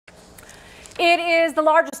It is the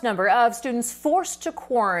largest number of students forced to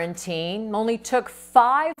quarantine. Only took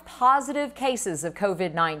 5 positive cases of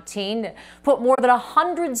COVID-19, put more than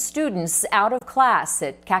 100 students out of class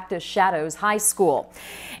at Cactus Shadows High School.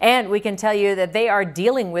 And we can tell you that they are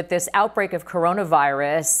dealing with this outbreak of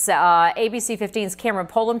coronavirus. ABC 15's Cameron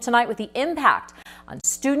Polam tonight with the impact on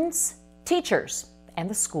students, teachers, and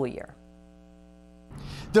the school year.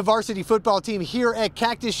 The varsity football team here at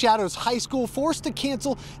Cactus Shadows High School forced to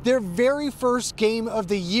cancel their very first game of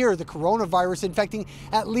the year. The coronavirus infecting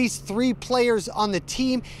at least 3 players on the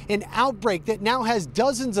team, an outbreak that now has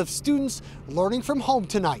dozens of students learning from home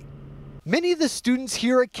tonight. Many of the students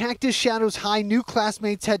here at Cactus Shadows High knew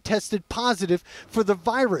classmates had tested positive for the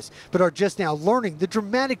virus, but are just now learning the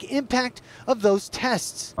dramatic impact of those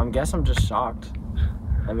tests. I guess I'm just shocked.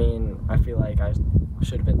 I feel like I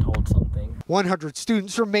should have been told something. 100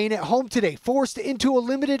 students remain at home today, forced into a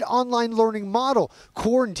limited online learning model,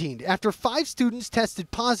 quarantined after 5 students tested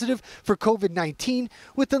positive for COVID-19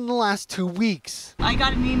 within the last 2 weeks. I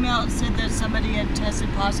got an email that said that somebody had tested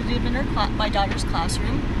positive in my daughter's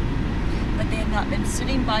classroom, but they had not been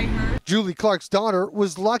sitting by her. Julie Clark's daughter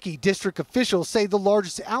was lucky. District officials say the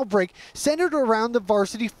largest outbreak centered around the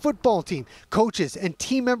varsity football team. Coaches and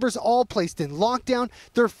team members all placed in lockdown,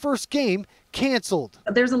 their first game canceled.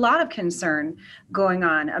 There's a lot of concern going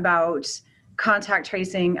on about contact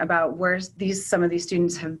tracing, about where some of these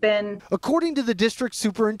students have been. According to the district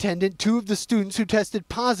superintendent, 2 of the students who tested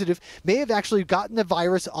positive may have actually gotten the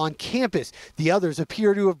virus on campus. The others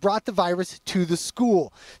appear to have brought the virus to the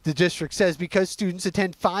school. The district says because students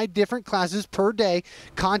attend 5 different classes per day,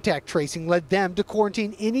 contact tracing led them to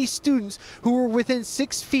quarantine any students who were within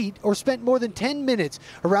 6 feet or spent more than 10 minutes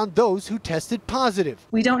around those who tested positive.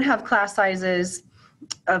 We don't have class sizes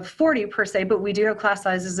of 40 per se, but we do have class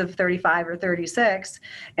sizes of 35 or 36.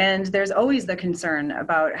 And there's always the concern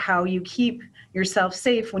about how you keep yourself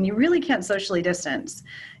safe when you really can't socially distance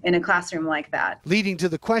in a classroom like that. Leading to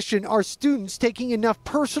the question, are students taking enough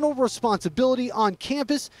personal responsibility on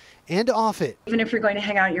campus and off it? Even if you're going to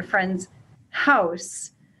hang out at your friend's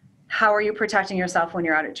house, how are you protecting yourself when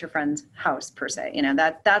you're out at your friend's house, per se?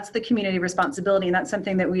 That's the community responsibility, and that's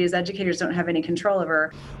something that we as educators don't have any control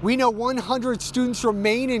over. We know 100 students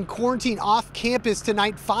remain in quarantine off campus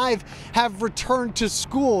tonight. 5 have returned to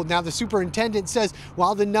school. Now, the superintendent says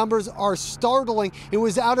while the numbers are startling, it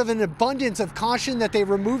was out of an abundance of caution that they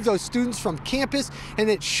removed those students from campus, and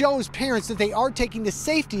it shows parents that they are taking the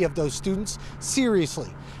safety of those students seriously.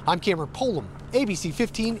 I'm Cameron Polam, ABC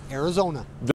 15, Arizona.